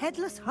with the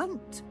Headless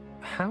Hunt.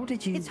 How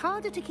did you... It's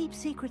harder to keep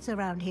secrets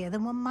around here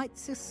than one might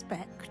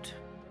suspect.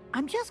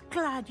 I'm just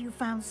glad you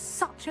found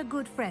such a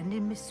good friend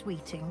in Miss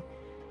Sweeting.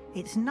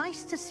 It's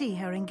nice to see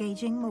her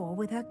engaging more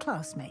with her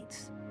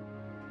classmates.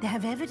 There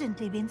have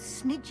evidently been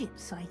Snidget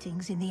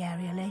sightings in the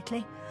area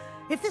lately.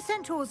 If the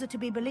centaurs are to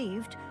be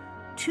believed,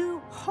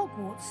 2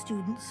 Hogwarts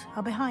students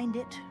are behind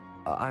it.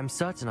 I'm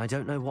certain I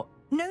don't know what...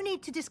 No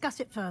need to discuss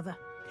it further.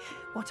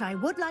 What I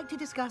would like to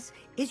discuss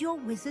is your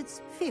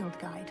wizard's field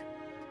guide.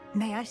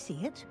 May I see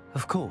it?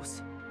 Of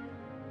course.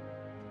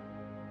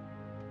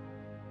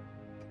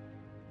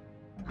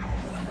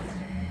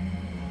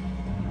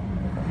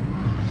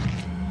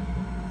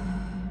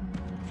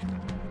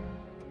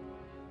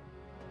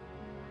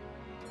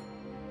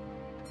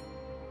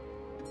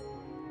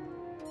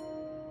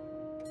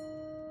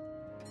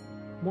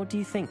 What do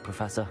you think,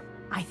 Professor?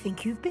 I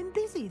think you've been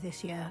busy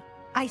this year.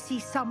 I see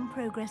some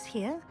progress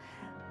here,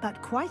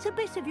 but quite a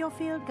bit of your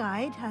field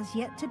guide has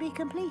yet to be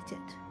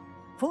completed.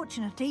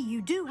 Fortunately,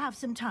 you do have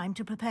some time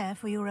to prepare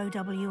for your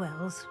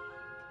OWLs.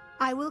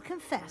 I will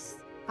confess,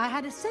 I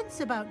had a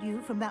sense about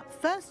you from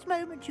that first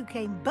moment you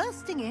came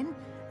bursting in,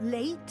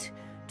 late,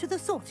 to the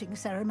sorting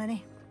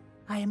ceremony.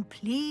 I am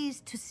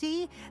pleased to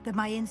see that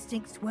my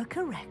instincts were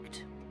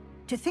correct.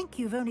 To think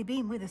you've only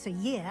been with us a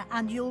year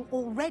and you'll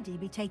already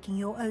be taking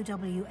your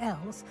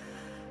OWLs,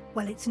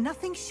 well, it's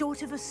nothing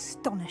short of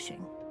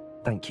astonishing.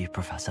 Thank you,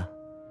 Professor,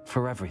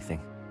 for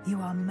everything. You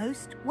are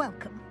most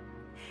welcome.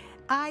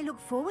 I look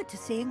forward to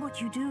seeing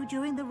what you do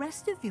during the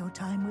rest of your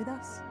time with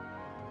us.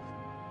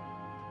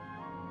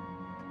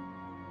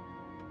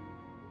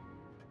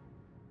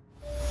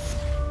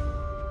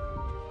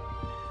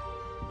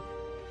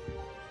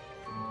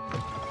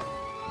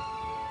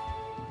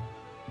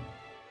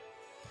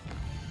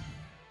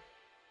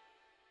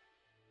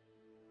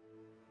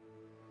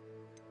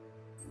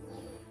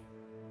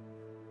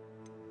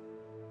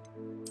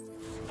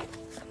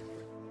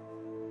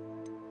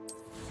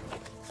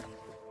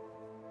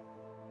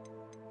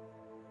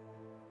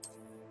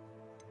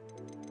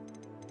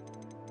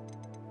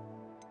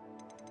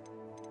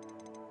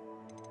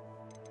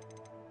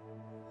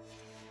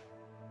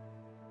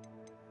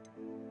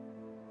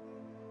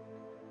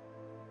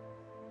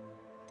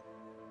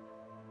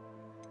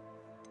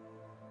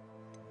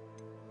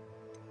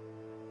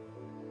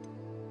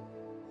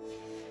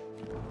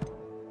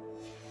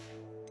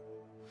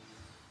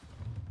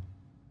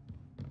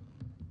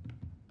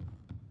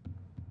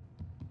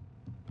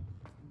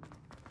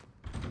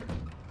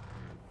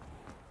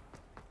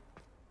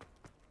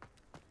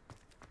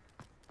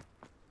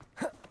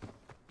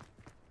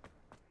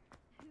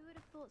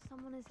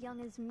 Someone as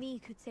young as me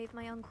could save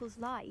my uncle's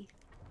life.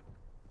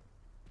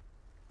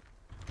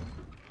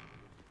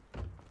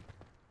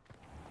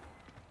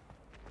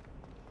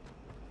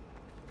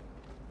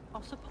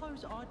 I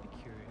suppose I'd be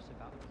curious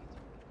about the kids.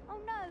 Oh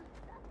no!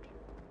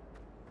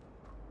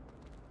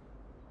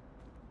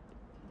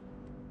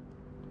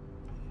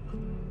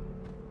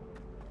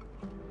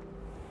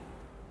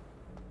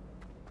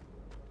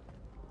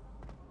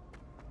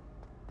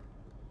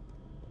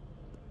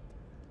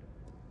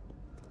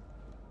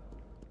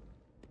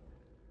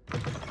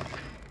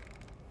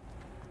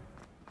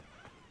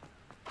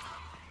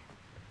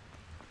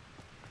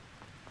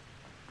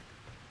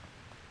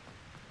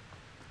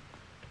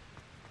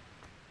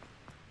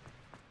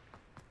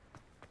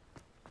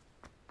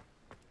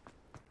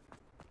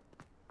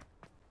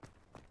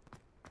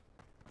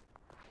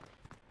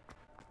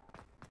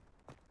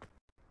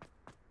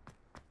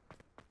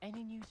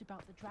 Any news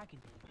about the dragon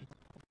deal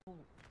could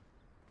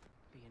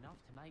be enough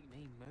to make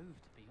me move,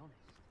 to be honest.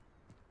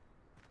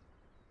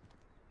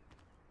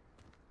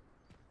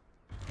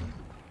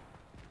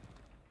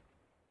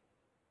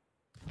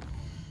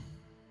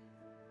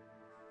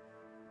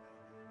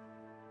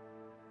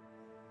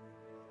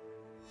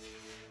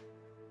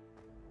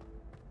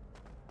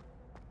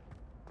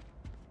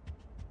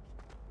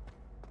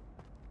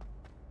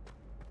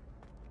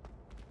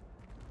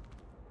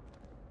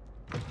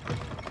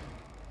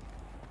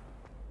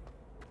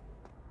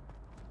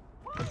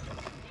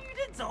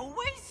 Students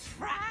always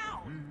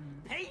frown.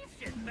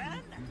 Patient,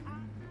 man.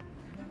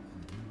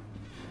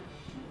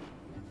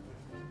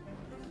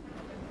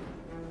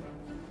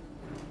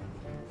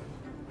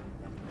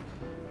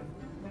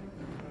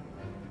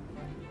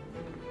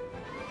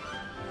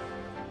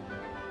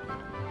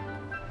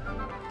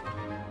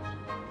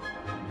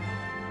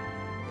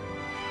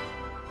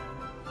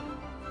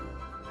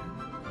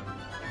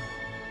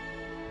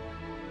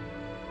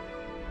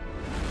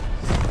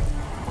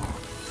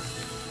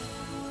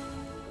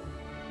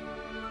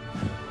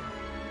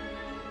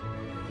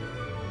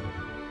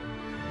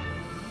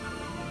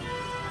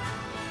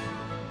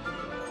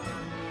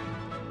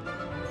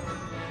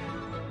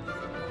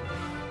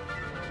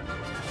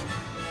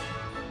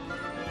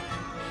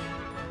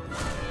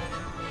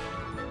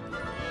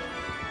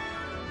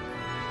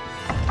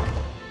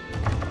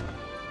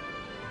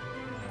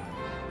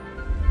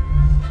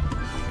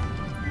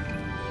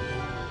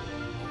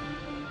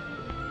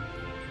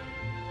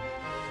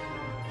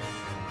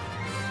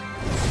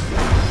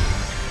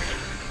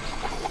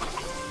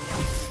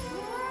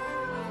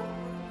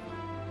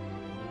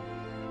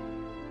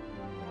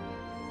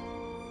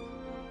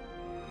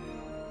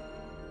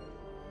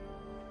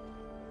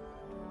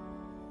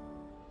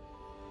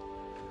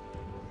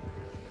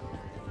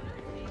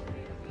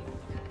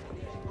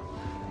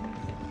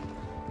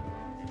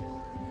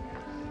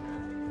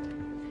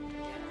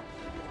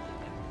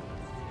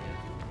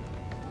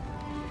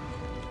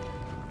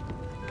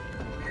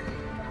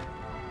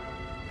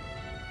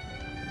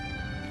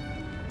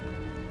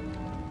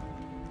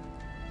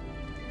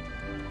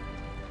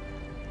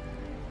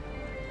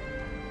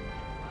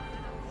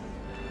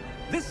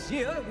 This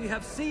year, we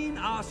have seen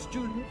our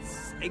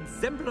students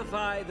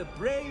exemplify the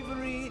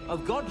bravery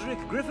of Godric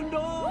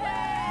Gryffindor.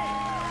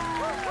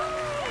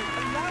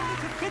 Allow me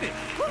to finish.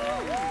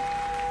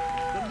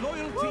 The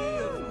loyalty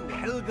of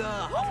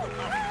Helga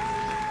Hufflepuff.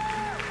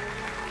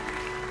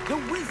 The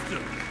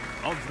wisdom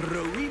of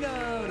Rowena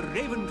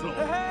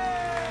Ravenclaw.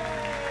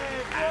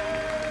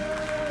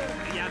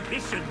 And the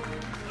ambition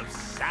of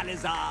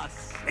Salazar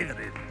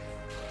Slytherin.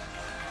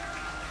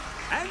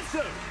 And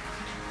so,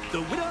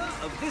 the winner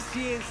of this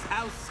year's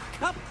House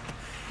Cup...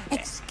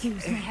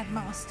 Excuse me,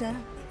 Headmaster,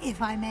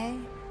 if I may.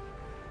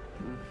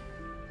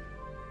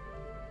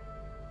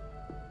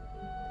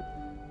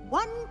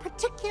 One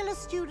particular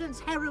student's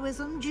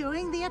heroism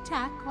during the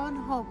attack on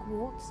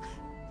Hogwarts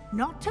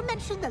Not to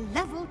mention the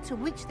level to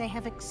which they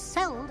have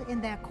excelled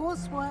in their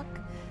coursework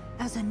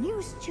as a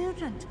new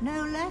student,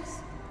 no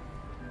less.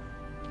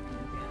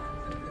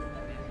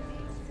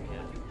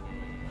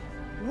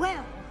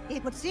 Well,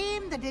 it would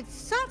seem that it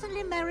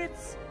certainly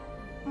merits,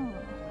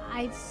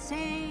 I'd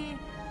say,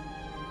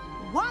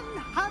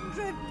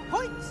 100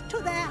 points to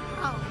their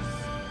house.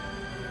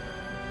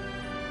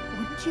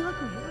 Wouldn't you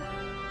agree?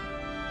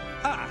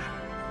 Ah,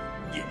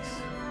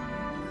 yes.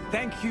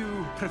 Thank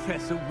you,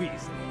 Professor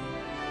Weasley.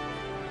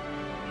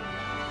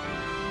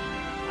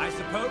 I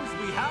suppose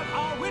we have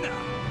our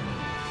winner.